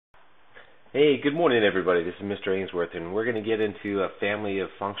Hey, good morning everybody. This is Mr. Ainsworth, and we're going to get into a family of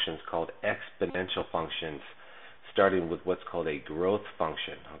functions called exponential functions, starting with what's called a growth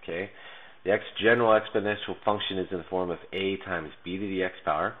function, okay? The general exponential function is in the form of a times b to the x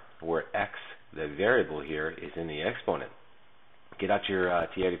power, where x, the variable here, is in the exponent. Get out your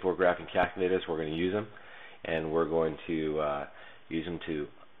T84 graphing calculators. We're going to use them, and we're going to use them to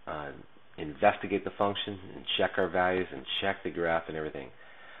investigate the function and check our values and check the graph and everything.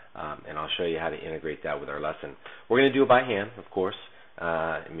 And I'll show you how to integrate that with our lesson. We're going to do it by hand, of course,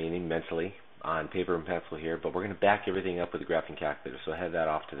 meaning mentally on paper and pencil here, but we're going to back everything up with the graphing calculator, so I have that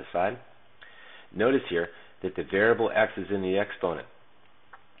off to the side. Notice here that the variable x is in the exponent.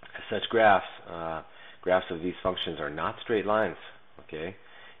 Such graphs of these functions are not straight lines, okay?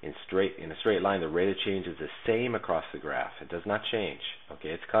 In a straight line, the rate of change is the same across the graph. It does not change,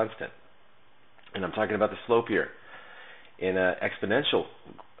 okay? It's constant. And I'm talking about the slope here. In an exponential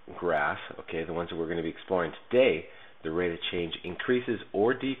graph, okay, the ones that we're going to be exploring today, the rate of change increases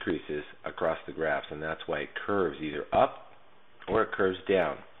or decreases across the graphs, and that's why it curves either up or it curves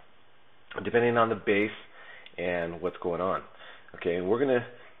down, depending on the base and what's going on. Okay, and we're going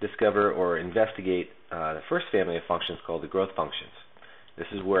to discover or investigate the first family of functions called the growth functions. This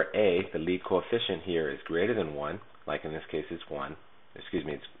is where a, the lead coefficient here, is greater than 1, like in this case it's 1, it's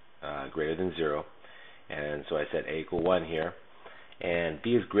greater than 0, and so I said a equal 1 here. And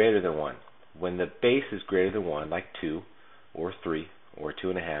b is greater than 1. When the base is greater than 1, like 2 or 3 or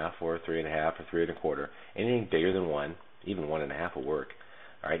 2.5 or 3.5 or 3 1/4, anything bigger than 1, even 1.5 will work.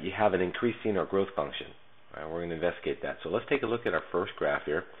 All right, you have an increasing or growth function. All right, we're going to investigate that. So let's take a look at our first graph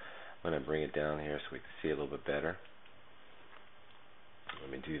here. I'm going to bring it down here so we can see a little bit better. Let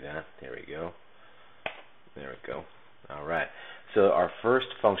me do that. There we go. There we go. All right. So our first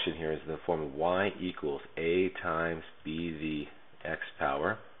function here is in the form of y equals a times b the x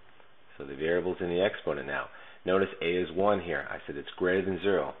power. So the variable's in the exponent now. Notice a is 1 here. I said it's greater than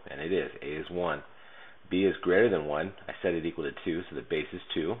 0, and it is. A is 1. B is greater than 1. I set it equal to 2, so the base is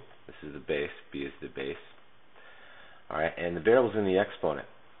 2. This is the base. B is the base. All right, and the variable's in the exponent.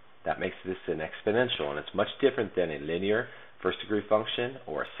 That makes this an exponential, and it's much different than a linear first-degree function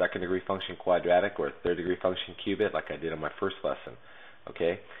or a second-degree function quadratic or a third-degree function cubit like I did on my first lesson.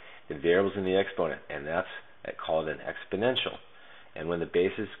 Okay, the variable's in the exponent, and that's called an exponential. And when the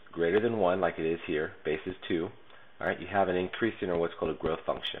base is greater than 1, like it is here, base is 2, all right, you have an increasing or what's called a growth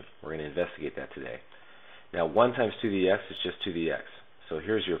function. We're going to investigate that today. Now, 1 times 2 to the x is just 2 to the x. So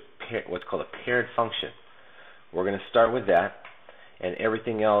here's your what's called a paired function. We're going to start with that, and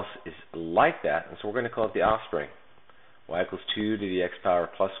everything else is like that, and so we're going to call it the offspring. Y equals 2 to the x power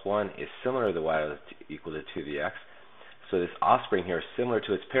plus 1 is similar to y equal to 2 to the x. So this offspring here is similar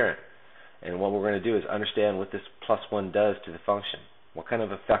to its parent. And what we're going to do is understand what this plus 1 does to the function. What kind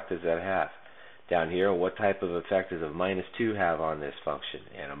of effect does that have? Down here, what type of effect does a minus 2 have on this function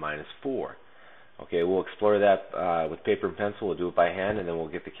and a minus 4? Okay, we'll explore that with paper and pencil. We'll do it by hand, and then we'll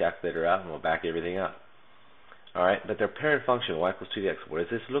get the calculator out and we'll back everything up. All right, but their parent function, y equals 2 to the x, what does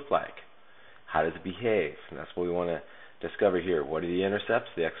this look like? How does it behave? And that's what we want to discover here. What are the intercepts,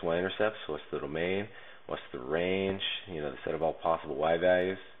 the x, y intercepts? What's the domain? What's the range? You know, the set of all possible y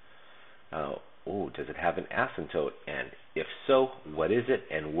values. Does it have an asymptote? And if so, what is it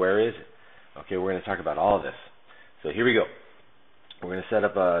and where is it? Okay, we're going to talk about all of this. So here we go. We're going to set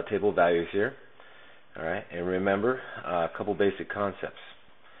up a table of values here. All right, and remember a couple basic concepts.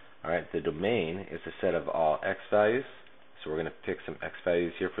 All right, the domain is the set of all x values. So we're going to pick some x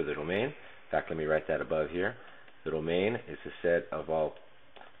values here for the domain. In fact, let me write that above here. The domain is the set of all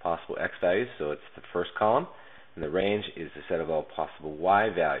possible x values, so it's the first column. And the range is the set of all possible y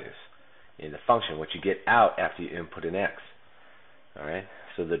values in the function, what you get out after you input an x. All right,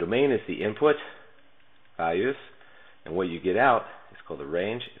 so the domain is the input values, and what you get out is called the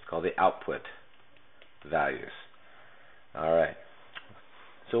range. It's called the output values. All right,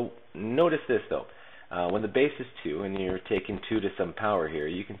 so notice this though. When the base is 2 and you're taking 2 to some power here,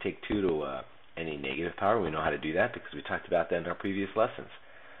 you can take 2 to any negative power. We know how to do that because we talked about that in our previous lessons.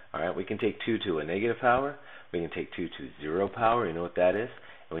 All right, we can take 2 to a negative power. We can take 2 to 0 power. You know what that is?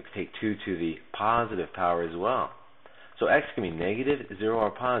 And we can take 2 to the positive power as well. So x can be negative, 0,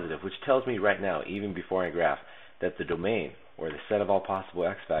 or positive, which tells me right now, even before I graph, that the domain, or the set of all possible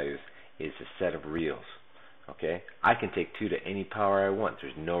x values, is a set of reals. Okay? I can take 2 to any power I want.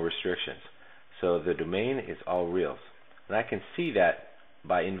 There's no restrictions. So the domain is all reals. And I can see that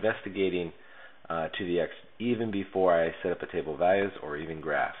by investigating to the x even before I set up a table of values or even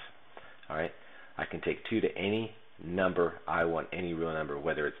graph. All right? I can take 2 to any number I want, any real number,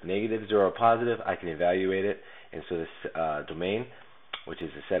 whether it's negative, 0, or positive. I can evaluate it, and so this domain which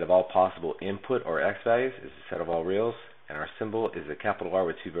is a set of all possible input or x values, is a set of all reals, and our symbol is a capital R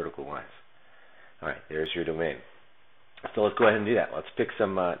with two vertical lines. All right, there's your domain. So let's go ahead and do that. Let's pick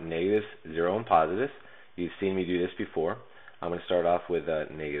some negatives, 0, and positives. You've seen me do this before. I'm going to start off with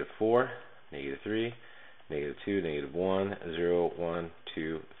 -4, -3, -2, -1, 0, 1,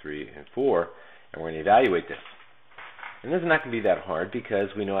 2, 3, and 4, and we're going to evaluate this. And this is not going to be that hard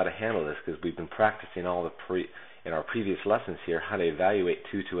because we know how to handle this because we've been practicing all the in our previous lessons here how to evaluate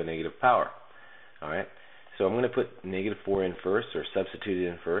 2 to a negative power. All right. So I'm going to put -4 in first, or substitute it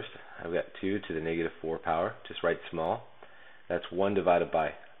in first. I've got 2 to the -4 power. Just write small. That's 1 divided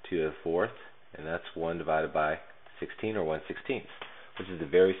by 2 to the 4th, and that's 1 divided by 16, or 1/16, which is a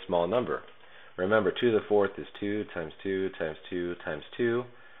very small number. Remember, 2 to the 4th is 2 times 2 times 2 times 2.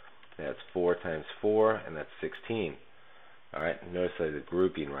 That's 4 times 4, and that's 16. All right. Notice the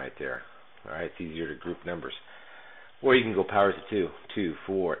grouping right there. All right. It's easier to group numbers. Or you can go powers of 2. 2,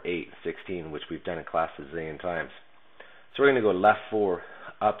 4, 8, 16, which we've done in class a zillion times. So we're going to go left 4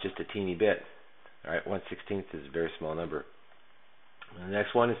 up just a teeny bit. All right. 1/16 is a very small number. And the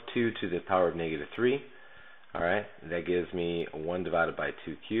next one is 2 to the power of -3. All right. That gives me 1 divided by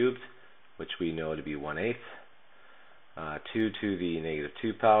 2 cubed, which we know to be 1/8. 2 to the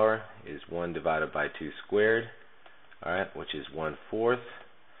 -2 power is 1 divided by 2 squared. All right, which is 1/4.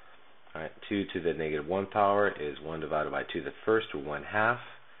 All right, 2 to the -1 power is 1 divided by 2 to the first, or 1/2.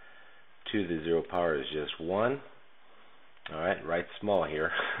 2 to the 0 power is just 1. All right, write small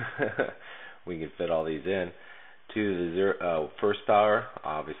here. We can fit all these in. 2 to the first power,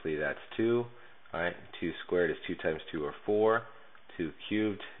 obviously that's 2. All right, 2 squared is 2 times 2, or 4. 2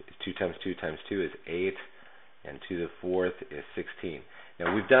 cubed is 2 times 2 times 2 is 8. And 2 to the 4th is 16.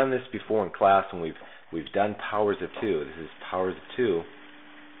 Now we've done this before in class, and we've done powers of 2. This is powers of 2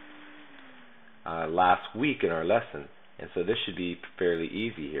 last week in our lesson, and so this should be fairly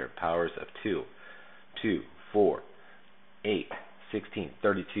easy here. Powers of 2. 2, 4, 8, 16,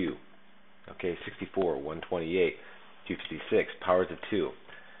 32. Okay, 64, 128, 256. Powers of 2.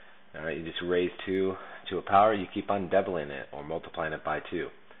 All right, you just raise 2 to a power. You keep on doubling it or multiplying it by 2.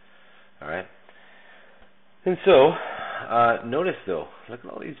 All right. And so, notice though, look at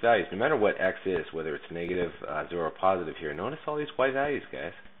all these values. No matter what x is, whether it's negative, 0, or positive here, notice all these y values,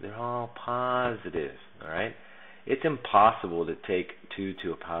 guys. They're all positive, all right? It's impossible to take 2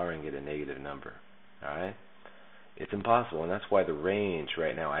 to a power and get a negative number, all right? It's impossible, and that's why the range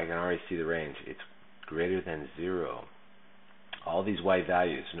right now, I can already see the range. It's greater than 0. All these y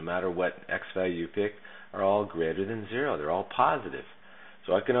values, no matter what x value you pick, are all greater than 0. They're all positive.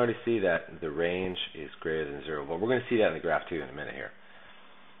 So I can already see that the range is greater than 0. But we're going to see that in the graph too in a minute here.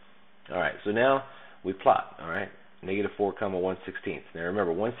 All right, so now we plot, all right, -4, 1/16. Now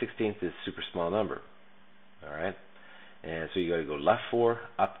remember, 1/16 is a super small number, all right? And so you got to go left 4,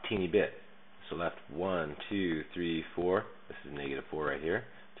 up a teeny bit. So left 1, 2, 3, 4. This is -4 right here.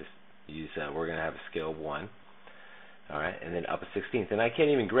 Just use, we're going to have a scale of 1. All right, and then up a 16th. And I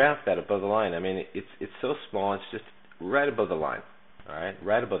can't even graph that above the line. I mean, it's so small, it's just right above the line. All right,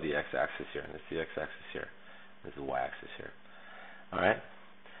 right above the x-axis here. That's the x-axis here. This is the y-axis here. All right,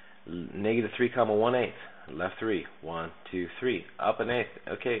 -3, 1/8. Left 3, 1, 2, 3. Up an eighth.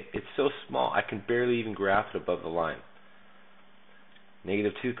 Okay, it's so small I can barely even graph it above the line.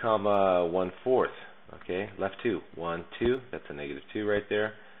 -2, 1/4. Okay, left 2, 1, 2. That's a -2 right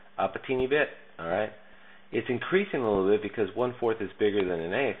there. Up a teeny bit. All right, it's increasing a little bit because 1/4 is bigger than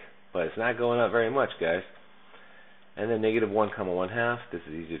an eighth, but it's not going up very much, guys. And then -1, 1/2. This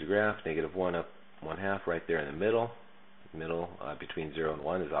is easy to graph. -1 up 1/2 right there in the middle. Between 0 and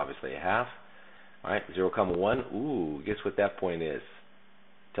 1 is obviously a half. All right, 0, 1. Ooh, guess what that point is?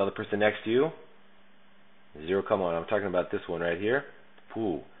 Tell the person next to you. 0, 1. I'm talking about this one right here.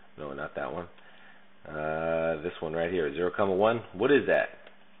 Ooh, no, not that one. This one right here. 0, 1. What is that?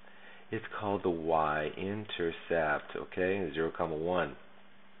 It's called the y-intercept. Okay, 0, 1.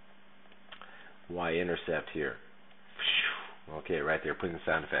 Y-intercept here. Okay, right there, putting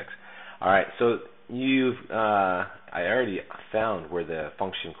sound effects. All right, so I already found where the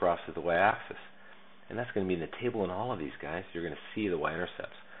function crosses the y-axis, and that's going to be in the table in all of these, guys. You're going to see the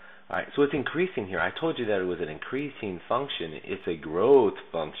y-intercepts. All right, so it's increasing here. I told you that it was an increasing function. It's a growth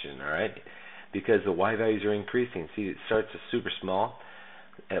function, all right, because the y values are increasing. See, it starts as super small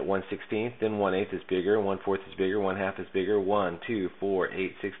at 1/16, then 1/8 is bigger, 1/4 is bigger, 1/2 is bigger, 1, 2, 4,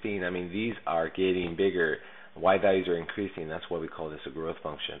 8, 16. I mean, these are getting bigger. Y values are increasing. That's why we call this a growth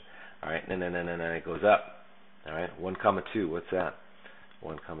function. All right, and then it goes up. All right, 1, 2. What's that?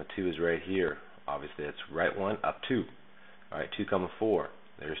 1, 2 is right here. Obviously, that's right 1, up 2. All right, 2, 4.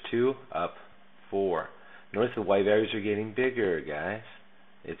 There's 2, up 4. Notice the y values are getting bigger, guys.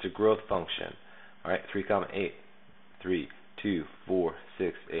 It's a growth function. All right, 3 comma 8. 3, 2, 4,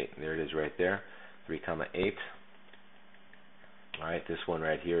 6, 8. There it is right there. 3 comma 8. All right, this one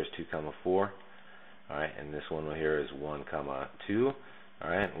right here is 2 comma 4. All right, and this one here is 1 comma 2. All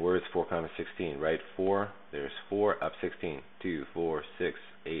right, where's 4 comma 16? Right, 4. There's 4 up 16. 2, 4, 6,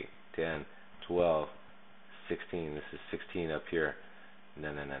 8, 10, 12, 16. This is 16 up here. No.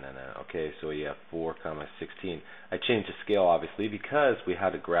 Okay, so you have 4 comma 16. I changed the scale obviously because we had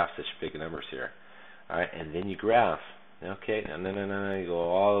to graph such big numbers here. All right, and then you graph. Okay, no. You go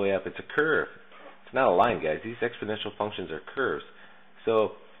all the way up. It's a curve. It's not a line, guys. These exponential functions are curves.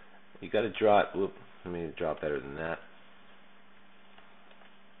 So you got to draw it. Whoop, let me draw it better than that.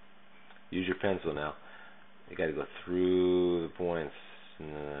 Use your pencil now. You got to go through the points.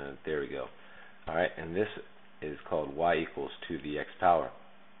 There we go. All right, and this is called y equals 2 to the x power.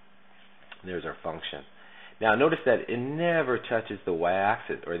 There's our function. Now notice that it never touches the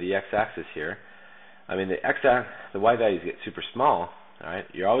y-axis or the x-axis here. I mean the y values get super small. All right,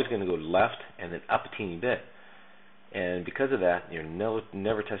 you're always going to go left and then up a teeny bit, and because of that, you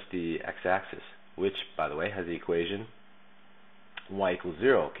never touch the x-axis, which, by the way, has the equation y equals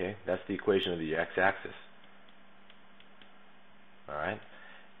 0. Okay, that's the equation of the x-axis. All right,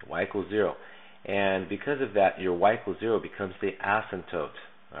 y equals 0. And because of that, your y equals 0 becomes the asymptote,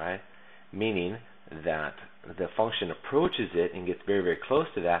 all right? Meaning that the function approaches it and gets very, very close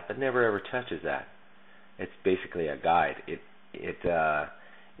to that, but never ever touches that. It's basically a guide. It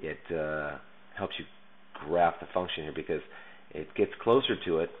helps you graph the function here because it gets closer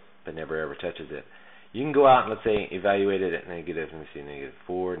to it, but never ever touches it. You can go out and, let's say, evaluate it at negative, let me see, negative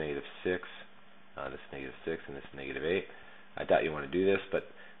 4, negative 6, this is negative 6, and this is negative 8. I doubt you want to do this, but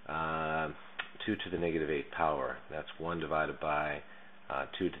 2 to the negative 8 power. That's 1 divided by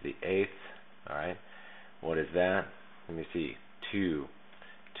 2 to the 8th. All right. What is that? Let me see. 2,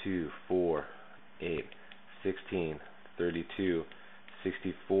 4, 8, 16, 32,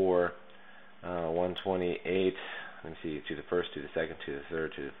 64, 128. Let me see. To the first, to the second, to the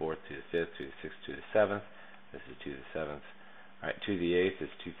third, to the fourth, to the fifth, to the sixth, to the seventh. This is 2 to the 7th. All right. 2 to the 8th is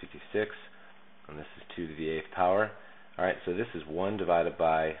 256, and this is 2 to the 8th power. All right, so this is 1 divided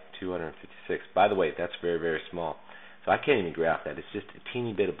by 256. By the way, that's very, very small. So I can't even graph that. It's just a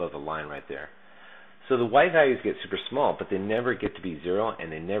teeny bit above the line right there. So the y values get super small, but they never get to be 0,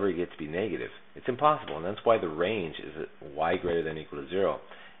 and they never get to be negative. It's impossible, and that's why the range is at y greater than or equal to 0.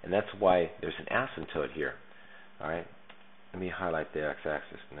 And that's why there's an asymptote here. All right, let me highlight the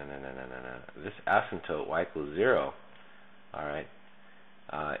x-axis. No. This asymptote, y equals 0, all right,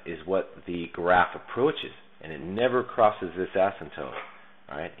 is what the graph approaches. And it never crosses this asymptote.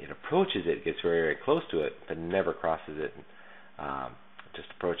 All right, it approaches it, gets very, very close to it, but never crosses it. Just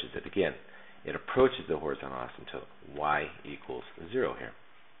approaches it. Again, it approaches the horizontal asymptote. Y equals 0 here.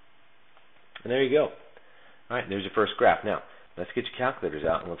 And there you go. All right, there's your first graph. Now, let's get your calculators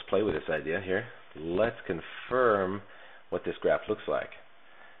out and let's play with this idea here. Let's confirm what this graph looks like.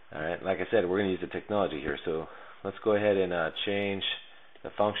 All right, like I said, we're going to use the technology here. So let's go ahead and change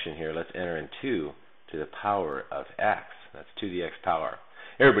the function here. Let's enter in 2 to the power of x. That's 2 to the x power.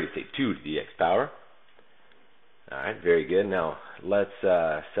 Everybody say 2 to the x power. All right, very good. Now let's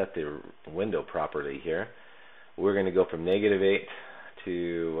set the window properly here. We're going to go from negative 8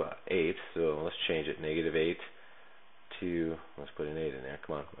 to 8. So let's change it. Negative 8 to, let's put an 8 in there.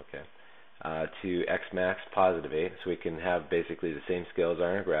 Come on, okay. To x max positive 8. So we can have basically the same scale as on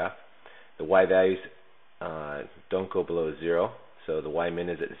our graph. The y values don't go below 0. So the y min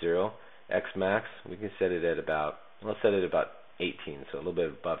is at 0. X max, we can set it at about, let's set it about 18, so a little bit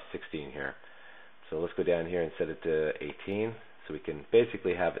above 16 here. So let's go down here and set it to 18, so we can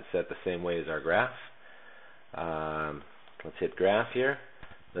basically have it set the same way as our graph. Let's hit graph here.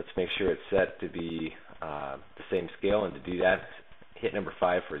 Let's make sure it's set to be the same scale, and to do that, hit number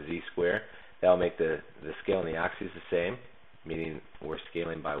 5 for z square. That'll make the scale and the axis the same, meaning we're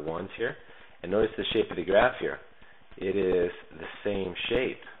scaling by 1s here. And notice the shape of the graph here. It is the same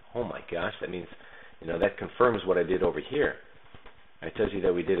shape. Oh my gosh, that means, that confirms what I did over here. I told you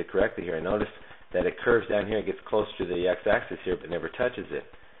that we did it correctly here. I noticed that it curves down here, it gets close to the x-axis here, but never touches it.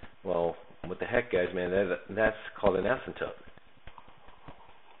 Well, what the heck, guys, man, that's called an asymptote.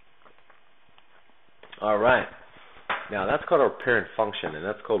 All right. Now, that's called our parent function, and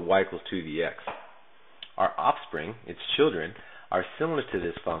that's called y equals 2 to the x. Our offspring, its children, are similar to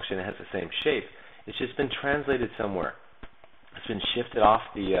this function. It has the same shape. It's just been translated somewhere. It's been shifted off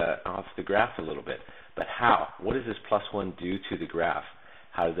the graph a little bit. But how? What does this plus 1 do to the graph?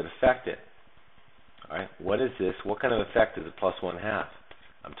 How does it affect it? All right. What is this? What kind of effect does the plus 1 have?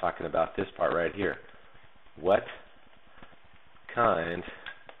 I'm talking about this part right here. what kind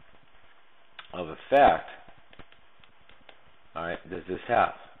of effect, all right, does this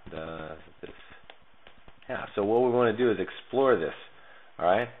have? Does this have? So what we want to do is explore this, all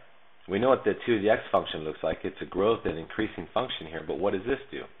right? We know what the 2 to the x function looks like. It's a growth and increasing function here, but what does this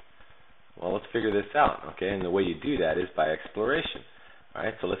do? Well, let's figure this out, okay? And the way you do that is by exploration, all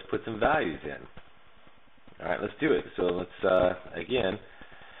right? So let's put some values in. All right, let's do it. So let's, again,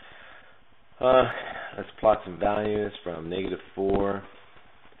 let's plot some values from -4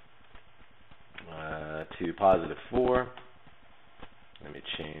 to +4. Let me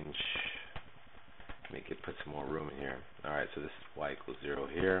change, put some more room in here. All right, so this is y equals 0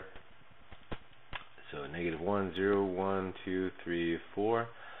 here. So -1, 0, 1, 2, 3, 4.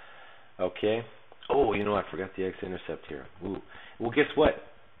 Okay. Oh, you know, I forgot the x-intercept here. Ooh. Well, guess what?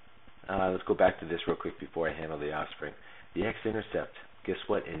 Let's go back to this real quick before I handle the offspring. The x-intercept, guess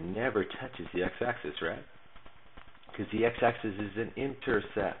what? It never touches the x-axis, right? Because the x-axis is an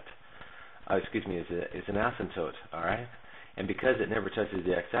intercept. Is an asymptote, all right? And because it never touches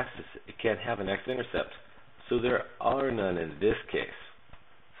the x-axis, it can't have an x-intercept. So there are none in this case.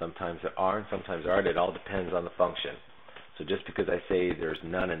 Sometimes there are and sometimes there aren't. It all depends on the function. So just because I say there's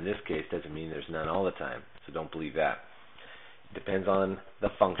none in this case doesn't mean there's none all the time. So don't believe that. It depends on the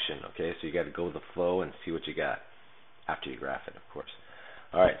function, okay? So you got to go with the flow and see what you got after you graph it, of course.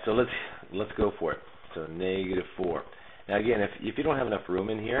 All right, so let's go for it. So -4. Now again, if you don't have enough room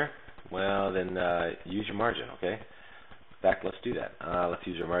in here, well then use your margin, okay? In fact, let's do that. Let's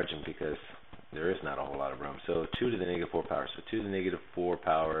use our margin because there is not a whole lot of room. So 2 to the -4 power. So 2 to the -4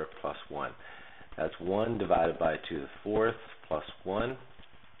 power plus 1. That's 1 divided by 2 to the 4th plus 1.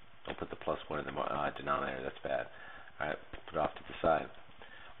 Don't put the plus 1 in the denominator. That's bad. All right, put it off to the side.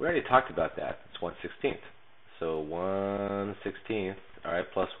 We already talked about that. It's 1/16. So 1/16. All right,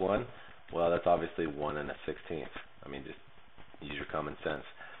 plus 1. Well, that's obviously 1 1/16. I mean, just use your common sense.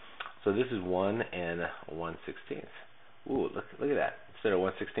 So this is 1 1/16. Ooh, look at that. Instead of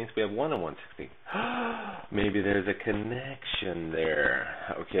 1/16, we have 1 1/16. Maybe there's a connection there.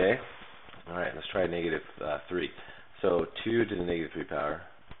 Okay. All right, let's try -3. So 2 to the -3 power.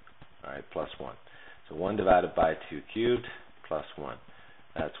 All right, plus 1. So 1 divided by 2 cubed plus 1.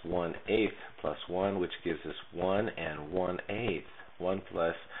 That's 1/8 plus 1, which gives us 1 1/8.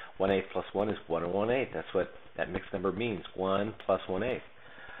 1/8 plus 1 is 1 1/8. That's what that mixed number means. 1 plus 1/8.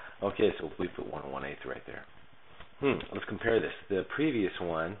 Okay, so we put 1 1/8 right there. Let's compare this. The previous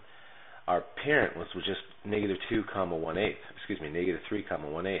one, our parent was just -2, 1/8. Excuse me, -3,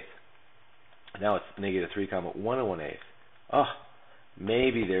 1/8. Now it's -3, 1 1/8. Oh,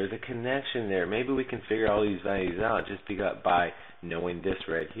 maybe there's a connection there. Maybe we can figure all these values out just by knowing this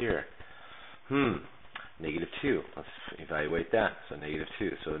right here. -2. Let's evaluate that. So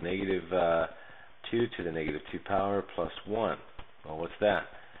 -2. So -2 to the -2 power plus 1. Well, what's that?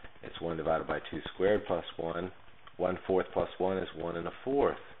 It's 1 divided by 2 squared plus 1. 1/4 plus 1 is 1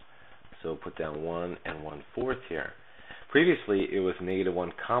 1/4. So put down 1 1/4 here. Previously, it was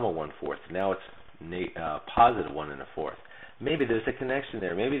 -1, 1/4. Now it's positive 1 1/4. Maybe there's a connection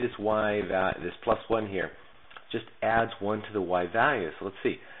there. Maybe this this plus 1 here just adds 1 to the y value. So let's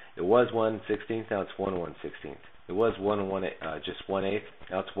see. It was 1/16. Now it's 1 1/16. It was just 1/8.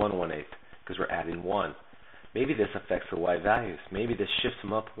 Now it's 1 1/8 because we're adding 1. Maybe this affects the y values. Maybe this shifts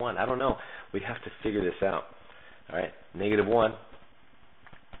them up 1. I don't know. We have to figure this out. All right, -1.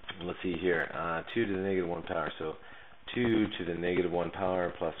 Let's see here. 2 to the -1 power. So 2 to the -1 power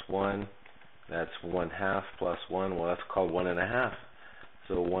plus 1. That's 1/2 plus 1. Well, that's called 1 1/2.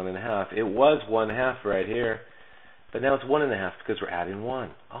 So 1 1/2. It was 1/2 right here, but now it's 1 1/2 because we're adding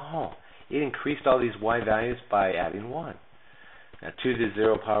 1. Oh, it increased all these y values by adding 1. Now 2 to the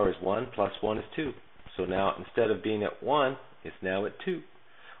 0 power is 1 plus 1 is 2. So now instead of being at 1, it's now at 2.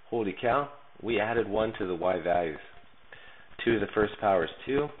 Holy cow, we added 1 to the y values. 2 to the first power is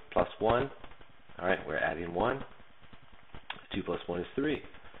 2 plus 1. All right, we're adding 1. 2 plus 1 is 3.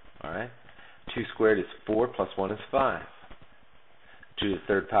 All right. 2 squared is 4 plus 1 is 5. 2 to the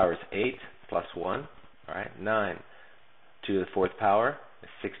third power is 8 plus 1. All right, 9. 2 to the fourth power is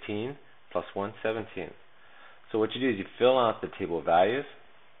 16 plus 1, 17. So what you do is you fill out the table of values,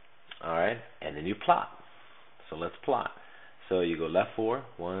 all right, and then you plot. So let's plot. So you go left 4,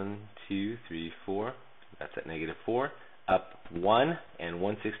 1, 2, 3, 4. That's at -4. Up 1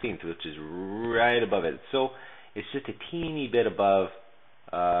 1/16, which is right above it. So it's just a teeny bit above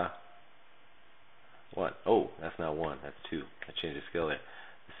 1. Oh, that's not 1. That's 2. I changed the scale there.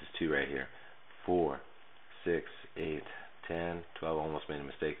 This is 2 right here. 4, 6, 8, 10, 12. Almost made a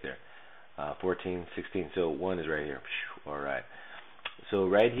mistake there. 14, 16. So 1 is right here. All right. So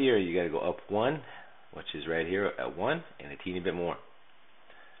right here, you got to go up 1 which is right here at 1 and a teeny bit more.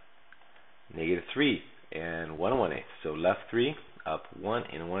 Negative 3 and 1 1/8. So left 3, up 1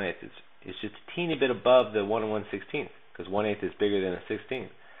 and 1/8. It's just a teeny bit above the 1 1/16, because 1/8 is bigger than a 16.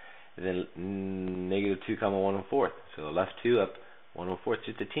 And then negative 2, 1 1/4. So left 2 up 1 1/4,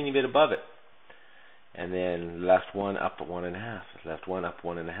 just a teeny bit above it. And then left 1 up 1 1/2. Left 1 up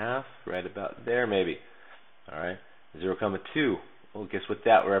 1 1/2, right about there maybe. All right, 0, 2. Well, guess what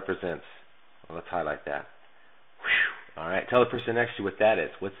that represents? Well, let's highlight that. Whew. All right, tell the person next to you what that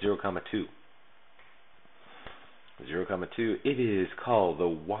is. What's 0, 2? 0, 2. It is called the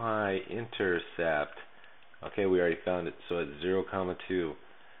y-intercept. Okay, we already found it. So it's 0, 2.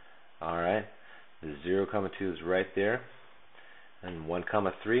 All right, the 0, 2 is right there. And 1,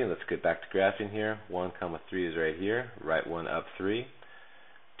 3. Let's get back to graphing here. 1, 3 is right here. Right 1 up 3.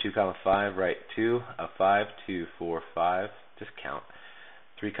 2, 5, right 2 up 5. 2, 4, 5. Just count.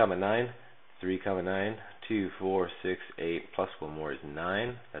 3, 9. 3, 9. 2, 4, 6, 8. Plus 1 more is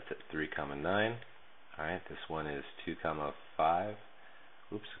 9. That's at 3, 9. All right, this one is 2, 5.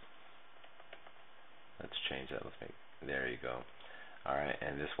 Oops. Let's change that. Let's make. There you go. All right,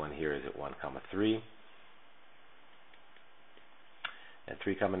 and this one here is at 1, 3. And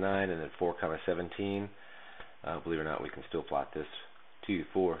 3, 9, and then 4, 17. Believe it or not, we can still plot this. 2,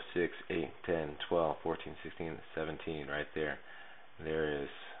 4, 6, 8, 10, 12, 14, 16, 17, right there. There is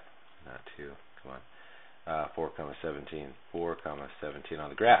not 2. Come on. 4, 17. 4, 17 on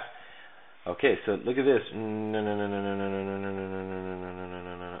the graph. Okay, so look at this. No.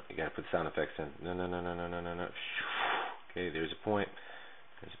 You gotta put sound effects in. No. Okay, there's a point.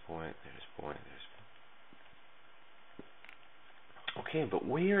 There's a point. There's a point. There's a point. Okay, but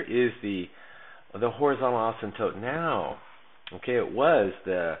where is the horizontal asymptote now? Okay, it was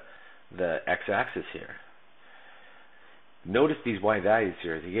the x-axis here. Notice these y values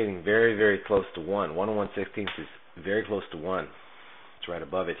here. They're getting very, very close to 1. 1 1/16 is very close to 1. It's right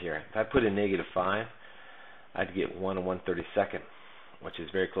above it here. If I put in negative 5, I'd get 1 1/32, which is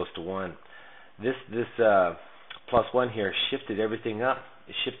very close to 1. This plus 1 here shifted everything up.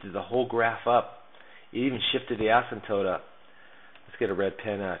 It shifted the whole graph up. It even shifted the asymptote up. Let's get a red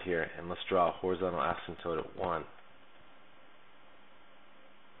pen out here and let's draw a horizontal asymptote at 1.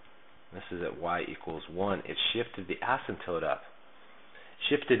 This is at y equals 1. It shifted the asymptote up.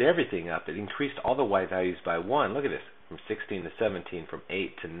 Shifted everything up. It increased all the y values by 1. Look at this. From 16 to 17, from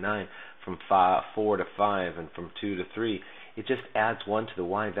 8 to 9, from 4 to 5, and from 2 to 3. It just adds 1 to the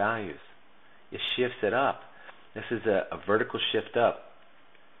y values. It shifts it up. This is a vertical shift up.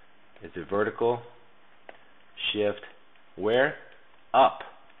 It's a vertical shift where? Up.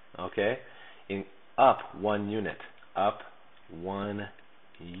 Okay? In up 1 unit. Up 1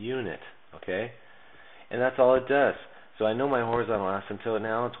 unit. Okay? And that's all it does. So I know my horizontal asymptote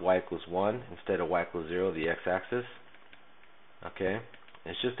now. It's y equals 1 instead of y equals 0, the x-axis. Okay?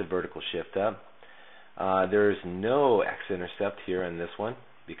 It's just a vertical shift up. There's no x-intercept here in this one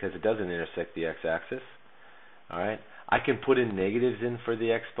because it doesn't intersect the x-axis. Alright? I can put in negatives in for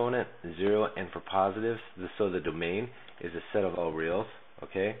the exponent, 0, and for positives. So the domain is a set of all reals.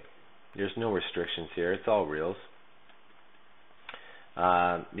 Okay? There's no restrictions here. It's all reals.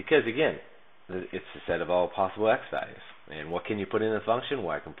 Because, again, it's a set of all possible x values. And what can you put in the function?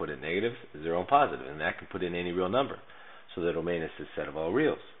 Well, I can put in negatives, 0, and positive. And that can put in any real number. So the domain is a set of all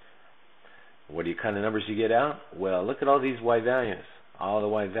reals. What kind of numbers you get out? Well, look at all these y values. All the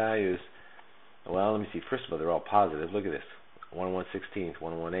y values. Well, let me see. First of all, they're all positive. Look at this. 1 1/16,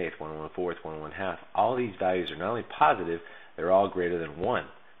 1 1/8, 1 1/4, 1 1/2. All these values are not only positive, they're all greater than 1.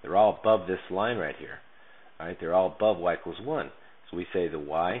 They're all above this line right here. All right, they're all above y equals 1. So we say the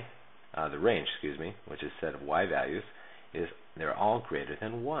range, which is a set of y values, is they're all greater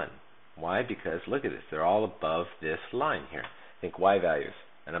than 1. Why? Because look at this. They're all above this line here. Think y values.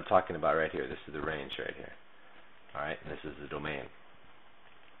 And I'm talking about right here. This is the range right here. All right, and this is the domain.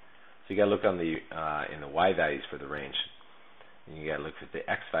 So you got to look on the in the y values for the range, and you got to look at the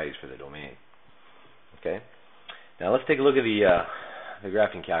x values for the domain. Okay. Now let's take a look at the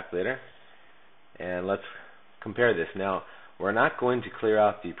graphing calculator, and let's compare this. Now we're not going to clear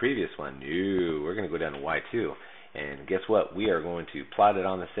out the previous one. No, we're going to go down to y2, and guess what? We are going to plot it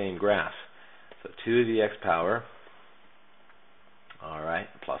on the same graph. So 2 to the x power. All right,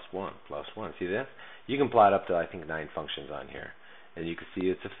 plus 1. See this? You can plot up to, I think, 9 functions on here. And you can see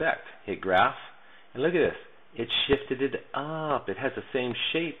its effect. Hit graph, and look at this. It shifted it up. It has the same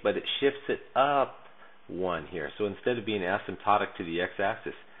shape, but it shifts it up 1 here. So instead of being asymptotic to the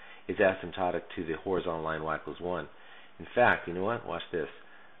x-axis, it's asymptotic to the horizontal line y equals 1. In fact, you know what? Watch this.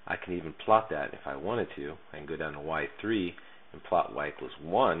 I can even plot that if I wanted to. I can go down to y3 and plot y equals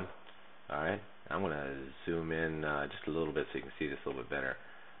 1. All right, I'm going to zoom in just a little bit so you can see this a little bit better.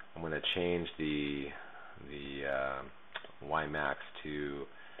 I'm going to change the Y max to,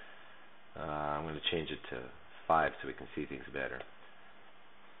 I'm going to change it to 5 so we can see things better.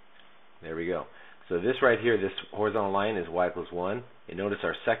 There we go. So this right here, this horizontal line is Y equals 1. And notice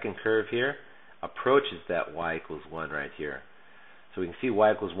our second curve here approaches that Y equals 1 right here. So we can see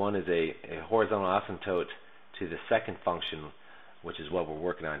Y equals 1 is a horizontal asymptote to the second function, which is what we're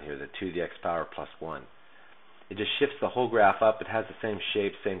working on here, the 2 to the x power plus 1. It just shifts the whole graph up. It has the same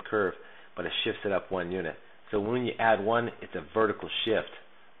shape, same curve, but it shifts it up 1 unit. So when you add 1, it's a vertical shift.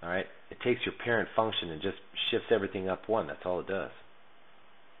 All right? It takes your parent function and just shifts everything up 1. That's all it does.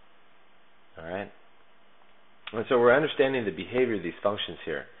 All right? And so we're understanding the behavior of these functions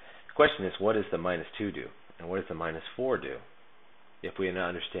here. The question is, what does the minus 2 do? And what does the minus 4 do? If we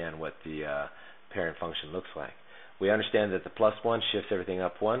understand what the parent function looks like. We understand that the plus 1 shifts everything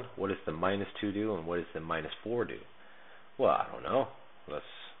up 1. What does the minus 2 do, and what does the minus 4 do? Well, I don't know.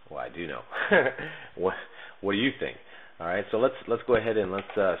 Well, I do know. What do you think? All right, so let's go ahead and let's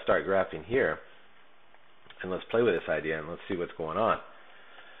start graphing here, and let's play with this idea and let's see what's going on.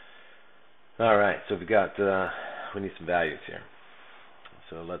 All right, so we need some values here.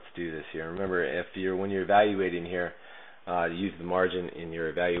 So let's do this here. Remember, when you're evaluating here, use the margin in your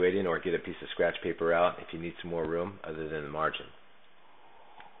evaluating, or get a piece of scratch paper out if you need some more room other than the margin.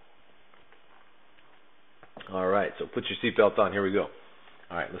 All right, so put your seatbelt on. Here we go.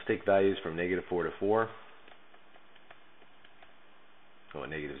 All right, let's take values from -4 to 4. Oh,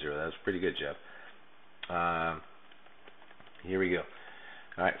 -0. That was pretty good, Jeff. Here we go.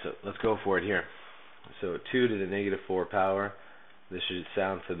 All right, so let's go for it here. So 2 to the -4 power. This should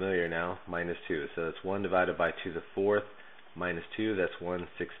sound familiar now, minus 2. So that's 1 divided by 2 to the 4th minus 2. That's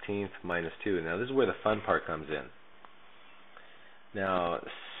 1/16 minus 2. Now this is where the fun part comes in. Now,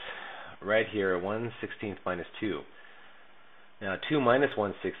 right here, 1/16 minus 2. Now 2 minus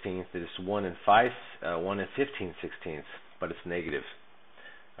 1/16 is 1 and 15/16, but it's negative.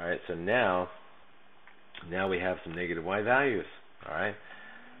 All right, so now we have some negative y values. All right,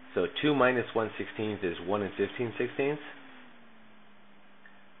 so 2 minus 1/16 is 1 and 15/16.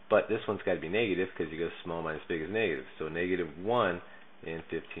 But this one's got to be negative because you go small minus big is negative. So -1 and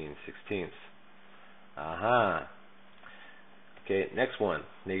 15/16. Aha. Okay, next one,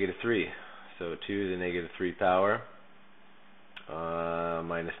 -3. So 2 to the -3 power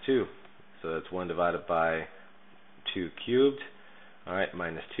minus 2. So that's 1 divided by 2 cubed. All right,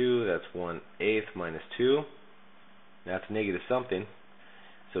 minus 2. That's 1/8 minus 2. That's negative something.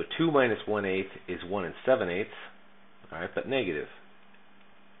 So 2 minus 1/8 is 1 and 7/8. All right, but negative.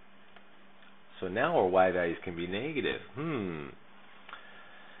 So now our y values can be negative.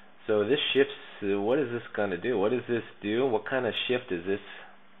 So this shifts. What is this going to do? What does this do? What kind of shift is this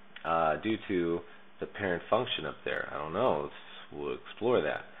due to the parent function up there? I don't know. We'll explore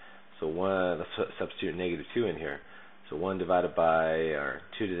that. So let's substitute -2 in here. So 1 divided by, or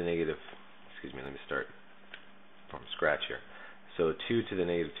 2 to the negative, excuse me, let me start from scratch here. So 2 to the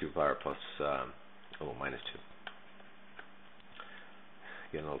 -2 power plus, minus 2.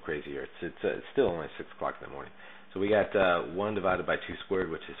 Getting a little crazy here. It's still only 6 o'clock in the morning. So we got 1 divided by 2 squared,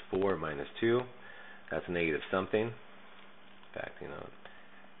 which is 4 minus 2. That's negative something. In fact,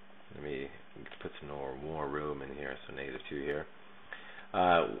 let me put some more room in here. So -2 here.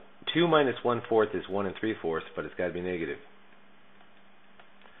 2 minus 1/4 is 1 and 3/4, but it's got to be negative.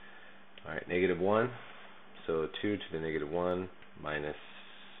 All right, -1. So 2 to the -1 minus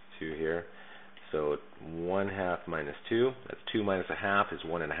 2 here. So 1/2 minus 2. That's 2 minus 1/2 is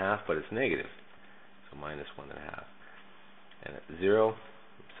 1 1/2, but it's negative. So minus 1 1/2. And it's 0.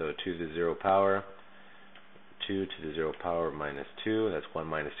 So 2 to the 0 power. 2 to the 0 power minus 2. That's 1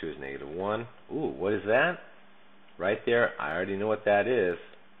 minus 2 is -1. Ooh, what is that? Right there, I already know what that is.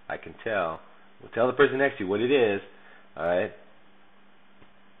 I can tell. Well, tell the person next to you what it is. All right?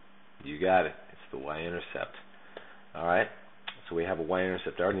 You got it. It's the y-intercept. All right? So we have a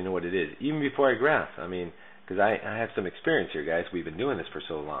y-intercept. I already know what it is, even before I graph. I mean, because I have some experience here, guys. We've been doing this for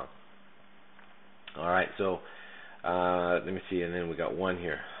so long. All right, so let me see, and then we got 1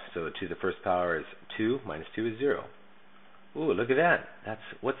 here. So 2 to the first power is 2, minus 2 is 0. Ooh, look at that.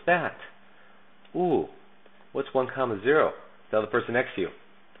 What's that? Ooh, what's 1 comma 0? Tell the person next to you.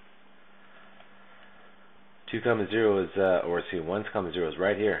 2 comma 0 is, 1 comma 0 is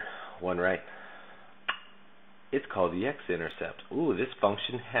right here. 1 right. It's called the x-intercept. Ooh, this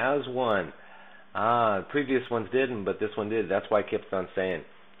function has 1. The previous ones didn't, but this one did. That's why I kept on saying,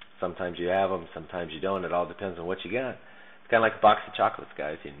 sometimes you have them, sometimes you don't. It all depends on what you got. It's kind of like a box of chocolates,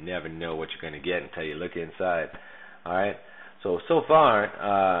 guys. You never know what you're going to get until you look inside. All right. So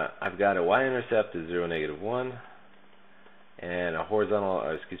far, I've got a y-intercept at 0, -1, and a horizontal,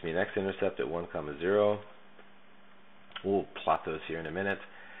 an x-intercept at 1, 0. We'll plot those here in a minute.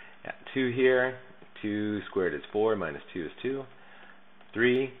 At 2 here, 2 squared is 4, minus 2 is 2.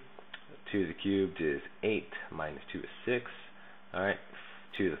 3, 2 to the cubed is 8, minus 2 is 6. All right,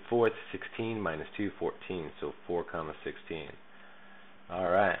 2 to the 4th, 16, minus 2, 14. So 4, 16. All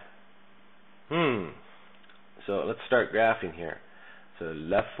right. So let's start graphing here. So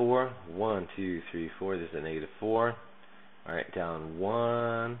left 4, 1, 2, 3, 4. This is a -4. All right, down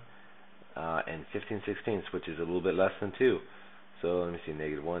 1, and 15, 16, which is a little bit less than 2. So let me see,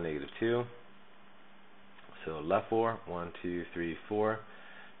 -1, -2. So left 4, 1, 2, 3, 4.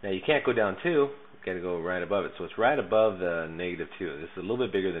 Now you can't go down 2. You've got to go right above it. So it's right above the -2. This is a little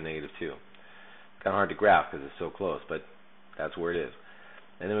bit bigger than -2. Kind of hard to graph because it's so close, but that's where it is.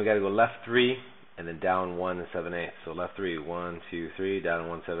 And then we got to go left 3, and then down 1 7/8. So left 3, 1, 2, 3, down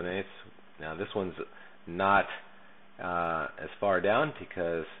 1 7/8. Now this one's not as far down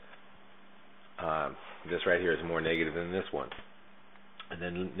because this right here is more negative than this one. And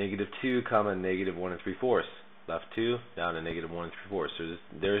then -2, -1 3/4. Left 2, down to -1 3/4. So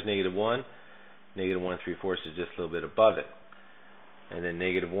there's -1. -1 3/4 is just a little bit above it. And then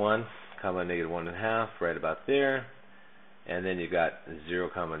 -1, -1 1/2, right about there. And then you got 0,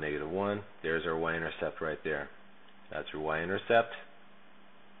 -1. There's our y-intercept right there. That's your y-intercept.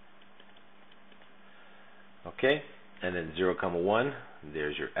 Okay, and then 0, 1.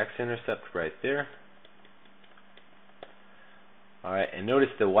 There's your x-intercept right there. All right, and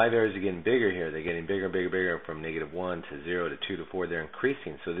notice the y values are getting bigger here. They're getting bigger, bigger, bigger from -1 to 0 to 2 to 4. They're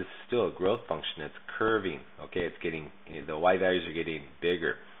increasing. So this is still a growth function. It's curving. Okay, it's getting, the y values are getting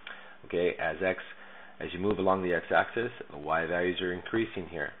bigger. Okay, as you move along the x-axis, the y values are increasing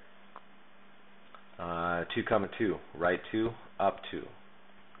here. 2, 2, right 2, up 2.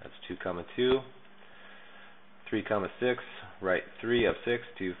 That's 2, 2. 3, 6, right 3, up 6,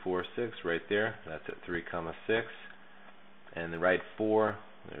 2, 4, 6, right there. That's at 3, 6. And the right 4,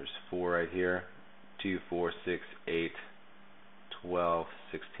 there's 4 right here. 2, 4, 6, 8, 12,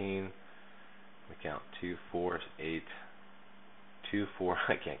 16. We count 2, 4, 8, 2, 4,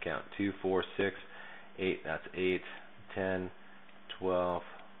 I can't count. 2, 4, 6, 8, that's 8, 10, 12,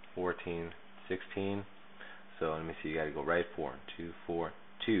 14, 16. So let me see, you got to go right 4, 2, 4,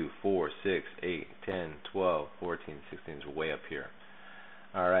 2, 4, 6, 8, 10, 12, 14, 16 is way up here.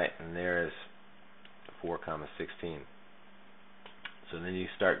 All right, and there's 4, 16. So then you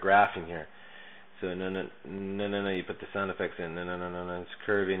start graphing here. So no, you put the sound effects in. No, it's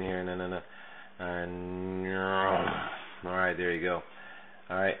curving here. No. All right, there you go.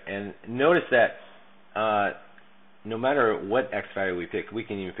 All right, and notice that no matter what x value we pick, we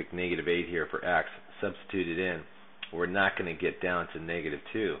can even pick -8 here for x, substitute it in. We're not going to get down to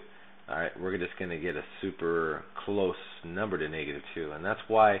 -2. All right, we're just going to get a super close number to -2, and that's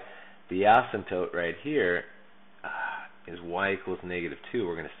why the asymptote right here is y equals -2.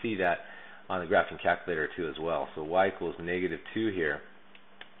 We're going to see that on the graphing calculator too as well. So y equals -2 here.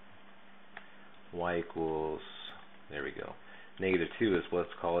 Y equals, there we go. -2 is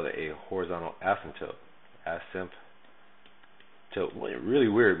what's called a horizontal asymptote. Asymptote, well, really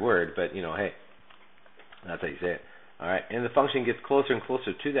weird word, but you know, hey, that's how you say it. All right, and the function gets closer and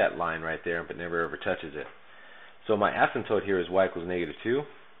closer to that line right there, but never ever touches it. So my asymptote here is y equals -2.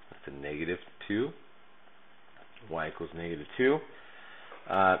 That's a -2. Y equals -2.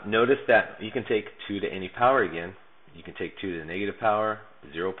 Notice that you can take 2 to any power again. You can take 2 to the negative power,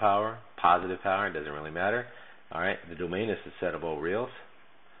 0 power, positive power. It doesn't really matter. All right, the domain is the set of all reals.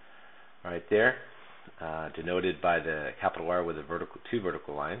 Right there, denoted by the capital R with the two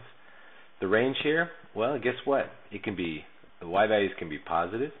vertical lines. The range here, well, guess what? It can be, the y values can be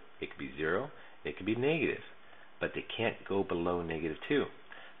positive, it can be 0, it can be negative, but they can't go below -2.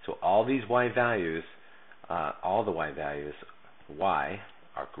 So all these y values, all the y values, y,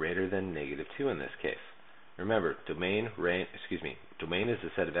 are greater than -2 in this case. Remember, domain is a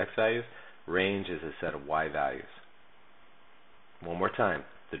set of x values, range is a set of y values. One more time,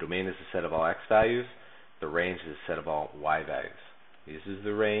 the domain is a set of all x values, the range is a set of all y values. This is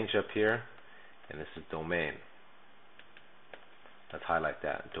the range up here, and this is domain. Let's highlight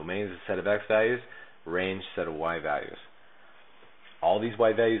that. Domain is a set of x values, range set of y values. All these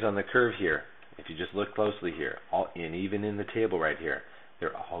y values on the curve here, if you just look closely here, and even in the table right here,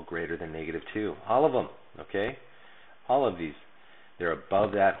 they're all greater than -2. All of them, okay? All of these, they're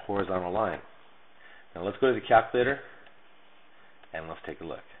above that horizontal line. Now let's go to the calculator, and let's take a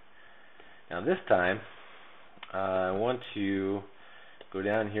look. Now this time, I want to go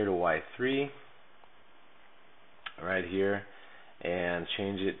down here to y3, right here, and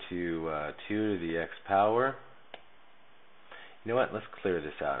change it to 2 to the x power. You know what? Let's clear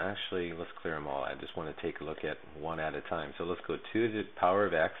this out. Actually, let's clear them all. I just want to take a look at one at a time. So let's go 2 to the power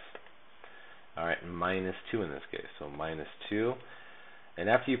of x. All right, minus 2 in this case. So minus 2. And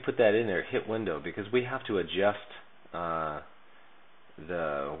after you put that in there, hit window, because we have to adjust the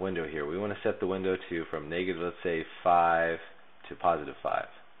window here. We want to set the window to from negative, let's say, 5 to positive 5.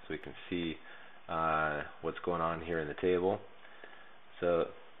 So we can see what's going on here in the table. So,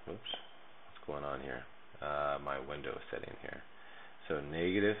 oops, what's going on here? My window setting here. So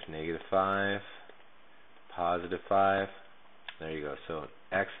negative, negative 5, positive 5. There you go. So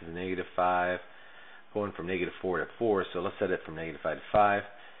x is negative 5, going from negative 4 to 4. So let's set it from negative 5 to 5.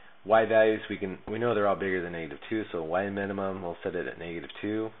 Y values, we know they're all bigger than negative 2. So y minimum, we'll set it at negative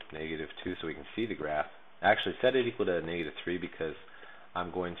 2, so we can see the graph. Actually, set it equal to negative 3 because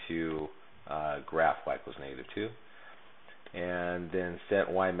I'm going to graph y equals negative 2. And then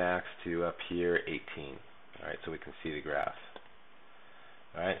set y max to up here 18. All right, so we can see the graph.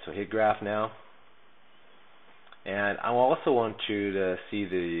 All right, so hit graph now. And I also want you to see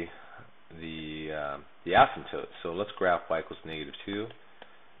the asymptote. So let's graph y equals negative 2.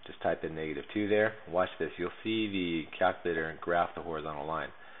 Just type in negative 2 there. Watch this. You'll see the calculator graph the horizontal line.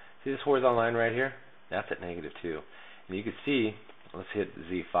 See this horizontal line right here? That's at negative 2. And you can see, let's hit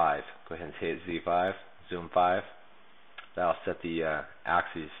Z5. Go ahead and hit Z5, zoom 5. That'll set the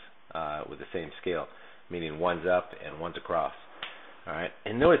axes with the same scale, meaning one's up and one's across. All right,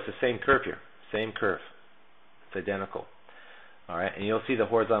 and notice the same curve here, same curve. It's identical. All right, and you'll see the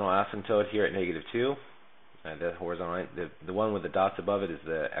horizontal asymptote here at negative 2. The horizontal line, the one with the dots above it is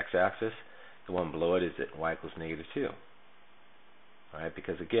the x-axis. The one below it is at y equals negative 2. All right,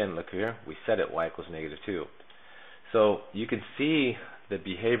 because again, look here, we set it y equals negative 2. So you can see the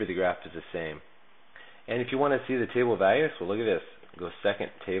behavior of the graph is the same. And if you want to see the table of values, well, look at this. Go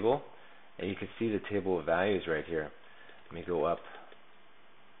second table, and you can see the table of values right here. Let me go up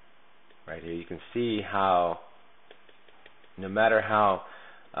right here. You can see how, no matter how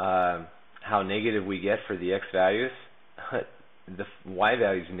negative we get for the x values, the y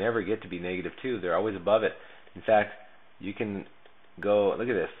values never get to be negative 2. They're always above it. In fact, you can go, look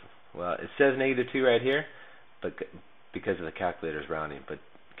at this. Well, it says negative 2 right here, but because of the calculator's rounding. But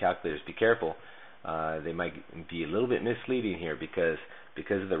calculators, be careful. They might be a little bit misleading here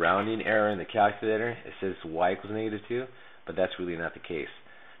because of the rounding error in the calculator. It says y equals negative 2, but that's really not the case.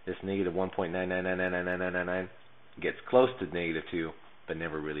 This negative 1.9999999 gets close to negative 2, but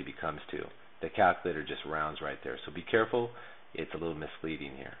never really becomes 2. The calculator just rounds right there. So be careful. It's a little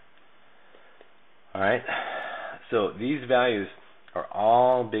misleading here. All right. So these values are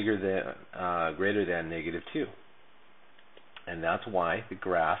all bigger than, greater than negative 2, and that's why the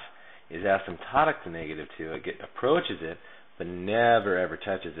graph is asymptotic to negative 2. It approaches it, but never ever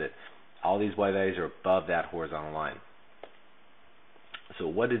touches it. All these y values are above that horizontal line. So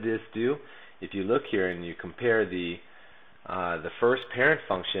what did this do? If you look here and you compare the first parent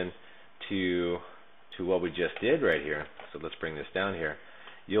function to what we just did right here, so let's bring this down here,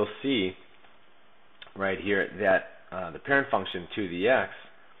 you'll see right here that the parent function to the x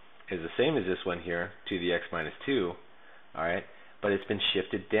is the same as this one here, to the x minus 2, all right, but it's been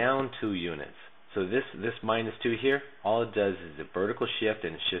shifted down 2 units. So this minus 2 here, all it does is a vertical shift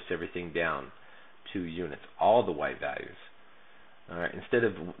and it shifts everything down 2 units, all the y values. All right, instead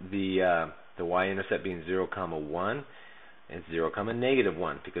of the y-intercept being 0, 1, it's 0, negative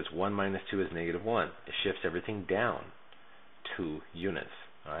 1, because 1 minus 2 is negative 1. It shifts everything down 2 units.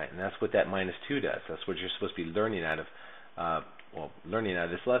 All right, and that's what that minus 2 does. That's what you're supposed to be learning out of, learning out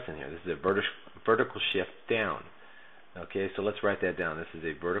of this lesson here. This is a vertical shift down. Okay, so let's write that down. This is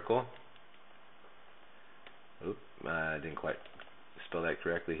a vertical. Oop, I didn't quite spell that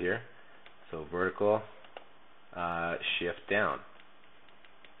correctly here. So vertical shift down.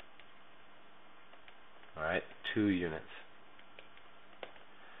 All right, 2 units.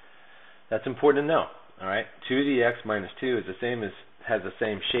 That's important to know. All right, 2 to the x minus 2 is the same as, has the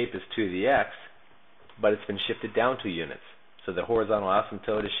same shape as 2 to the x, but it's been shifted down 2 units. So the horizontal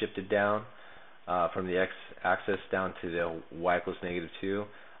asymptote is shifted down from the x-axis down to the y equals negative 2.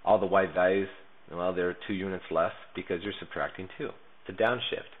 All the y values, well, they're 2 units less because you're subtracting 2. It's a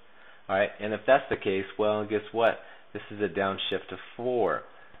downshift. All right, and if that's the case, well, guess what? This is a downshift to 4.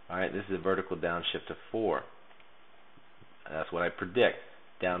 All right, this is a vertical downshift to 4. That's what I predict,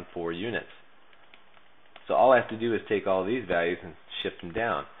 down 4 units. So all I have to do is take all these values and shift them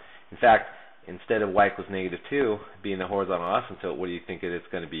down. In fact, instead of y equals negative 2 being the horizontal asymptote, what do you think it's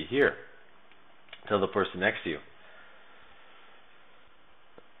going to be here? Tell the person next to you.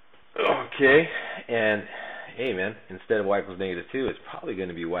 Okay, and hey man, instead of y equals negative 2, it's probably going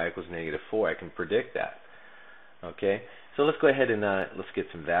to be y equals negative 4. I can predict that. Okay, so let's go ahead and let's get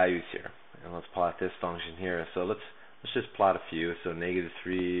some values here, and let's plot this function here. So let's just plot a few. So negative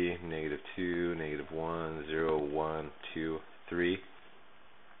 3, negative 2, negative 1, 0, 1, 2, 3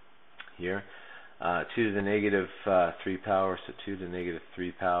 here. 2 to the negative 3 power, so 2 to the negative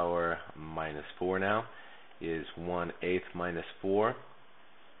 3 power minus 4 now is 1/8 minus 4.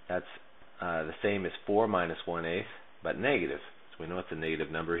 That's the same as 4 minus 1/8, but negative. So we know it's a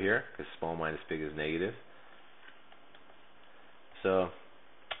negative number here, because small minus big is negative. So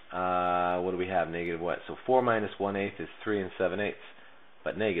what do we have? Negative what? So 4 minus 1/8 is 3 7/8,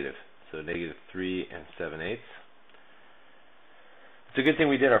 but negative. So negative 3 7/8. It's a good thing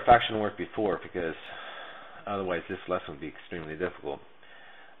we did our fraction work before, because otherwise this lesson would be extremely difficult.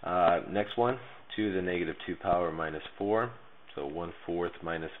 Next one, 2 to the negative 2 power minus 4. So 1/4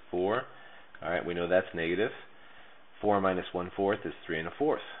 minus 4. Alright, we know that's negative. 4 minus 1/4 is 3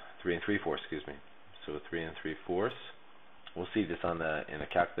 1/4. 3 3/4, excuse me. So 3 3/4. We'll see this on in a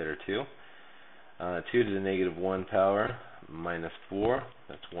calculator too. 2 to the negative 1 power minus 4.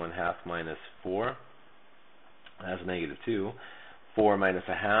 That's 1/2 minus 4. That's negative 2. 4 minus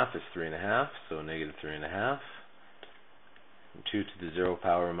 1/2 is 3 1/2. So negative 3 1/2. 2 to the 0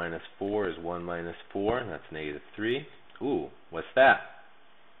 power minus 4 is 1 minus 4. And that's negative 3. Ooh, what's that?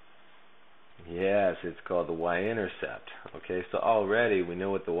 Yes, it's called the y-intercept. Okay, so already we know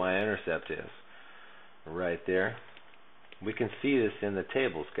what the y-intercept is. Right there. We can see this in the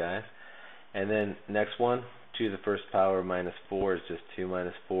tables, guys. And then next one, 2 to the first power minus 4 is just 2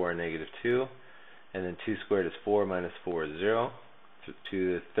 minus 4 or negative 2. And then 2 squared is 4 minus 4 is 0. 2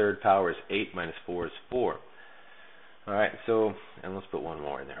 to the third power is 8 minus 4 is 4. Alright, so, and let's put one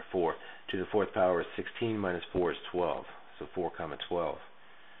more in there, 4. 2 to the fourth power is 16 minus 4 is 12. So 4 comma 12.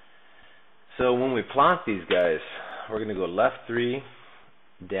 So when we plot these guys, we're going to go left 3,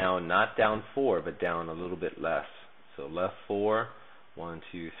 down, not down 4, but down a little bit less. So left 4, 1,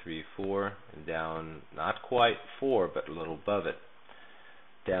 2, 3, 4, and down not quite 4, but a little above it.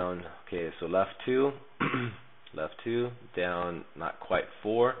 Down, okay, so left 2, left 2, down not quite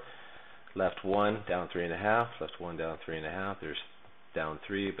 4, left 1, down 3 1/2, left 1, down 3 1/2, there's down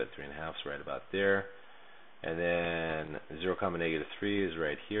 3, but 3 1/2 is right about there. And then 0 comma negative 3 is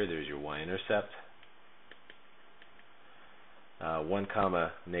right here, there's your y-intercept. 1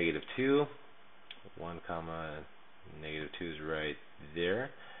 comma negative 2, 1 comma negative 2 is right there.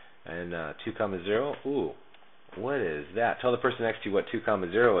 And 2 comma 0, ooh, what is that? Tell the person next to you what 2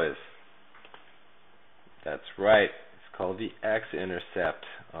 comma 0 is. That's right, it's called the x-intercept.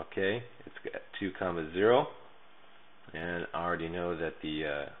 Okay, it's got 2 comma 0. And I already know that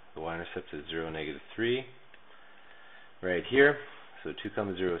the y-intercept is 0, negative 3. Right here, so 2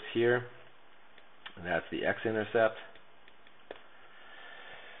 comma 0 is here. And that's the x-intercept.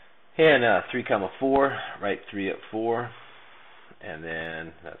 And 3 comma 4, right 3 up 4, and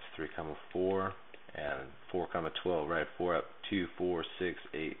then that's 3 comma 4, and 4 comma 12, right 4 up 2, 4, 6,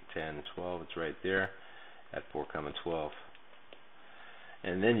 8, 10, 12, it's right there at 4 comma 12.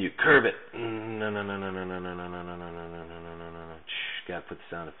 And then you curve it. No, no, no, no, no, no, no, no, no, no, no, no, no, no, no, no. Gotta put the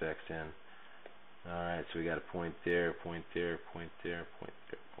sound effects in. Alright, so we got a point there, point there, point there, point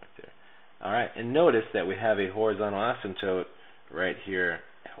there, point there. Alright, and notice that we have a horizontal asymptote right here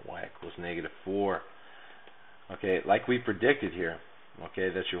at y equals negative 4. Okay, like we predicted here. Okay,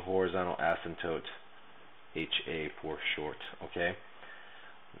 that's your horizontal asymptote, HA for short. Okay.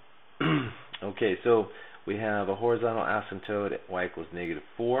 Okay, so we have a horizontal asymptote at y equals negative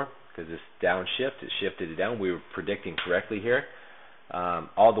 4 because this downshift, it shifted it down. We were predicting correctly here.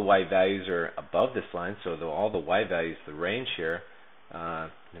 All the y values are above this line, so all the y values, the range here,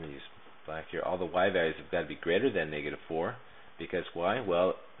 let me use black here, all the y values have got to be greater than negative 4. Because why?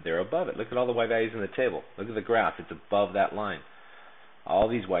 Well, they're above it. Look at all the y values in the table. Look at the graph. It's above that line. All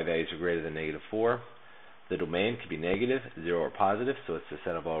these y values are greater than negative 4. The domain could be negative, 0, or positive, so it's the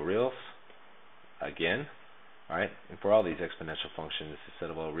set of all reals. Again, all right. And for all these exponential functions, it's the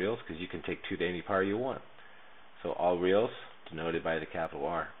set of all reals because you can take 2 to any power you want. So all reals denoted by the capital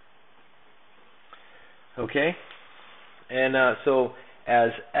R. Okay. And so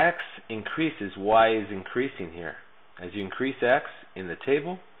as x increases, y is increasing here. As you increase x in the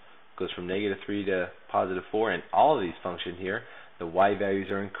table, it goes from negative 3 to positive 4, and all of these functions here, the y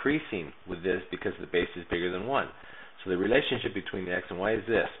values are increasing with this because the base is bigger than 1. So the relationship between the x and y is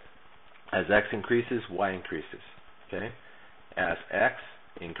this. As x increases, y increases. Okay? As x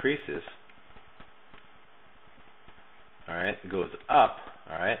increases, alright, it goes up,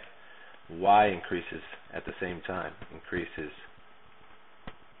 alright, y increases at the same time. Increases.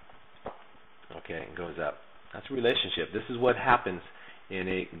 Okay, it goes up. That's a relationship. This is what happens in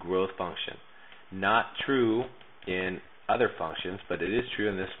a growth function. Not true in other functions, but it is true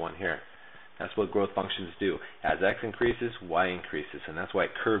in this one here. That's what growth functions do. As x increases, y increases, and that's why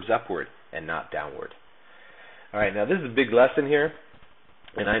it curves upward and not downward. All right, now this is a big lesson here,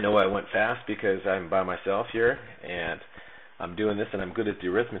 and I know I went fast because I'm by myself here, and I'm doing this, and I'm good at the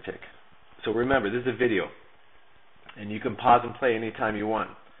arithmetic. So remember, this is a video, and you can pause and play anytime you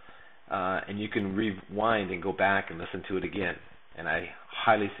want, and you can rewind and go back and listen to it again, and I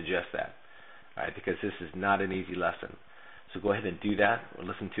highly suggest that, all right, because this is not an easy lesson. So go ahead and do that, or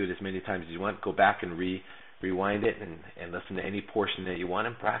listen to it as many times as you want. Go back and rewind it and listen to any portion that you want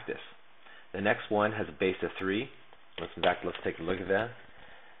and practice. The next one has a base of 3. Let's take a look at that.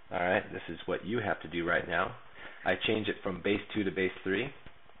 All right, this is what you have to do right now. I change it from base 2 to base 3.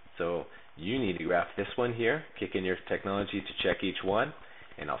 So you need to graph this one here, kick in your technology to check each one,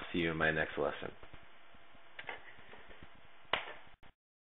 and I'll see you in my next lesson.